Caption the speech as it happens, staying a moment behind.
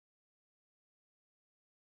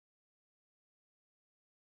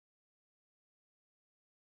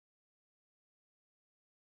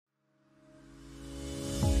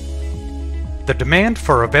The demand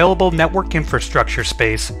for available network infrastructure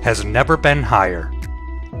space has never been higher.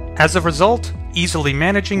 As a result, easily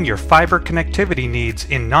managing your fiber connectivity needs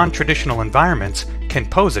in non-traditional environments can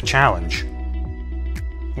pose a challenge.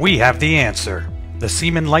 We have the answer. The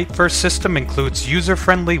Siemon LightFirst system includes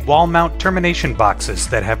user-friendly wall-mount termination boxes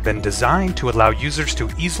that have been designed to allow users to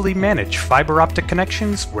easily manage fiber optic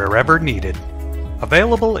connections wherever needed.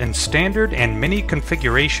 Available in standard and mini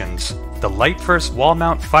configurations, the LightFirst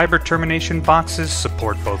wall-mount fiber termination boxes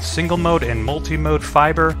support both single-mode and multi-mode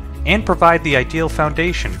fiber and provide the ideal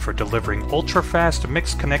foundation for delivering ultra-fast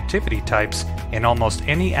mixed connectivity types in almost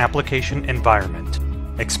any application environment.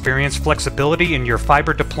 Experience flexibility in your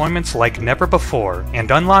fiber deployments like never before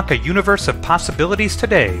and unlock a universe of possibilities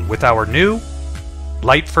today with our new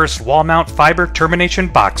LightFirst wall-mount fiber termination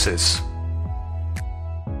boxes.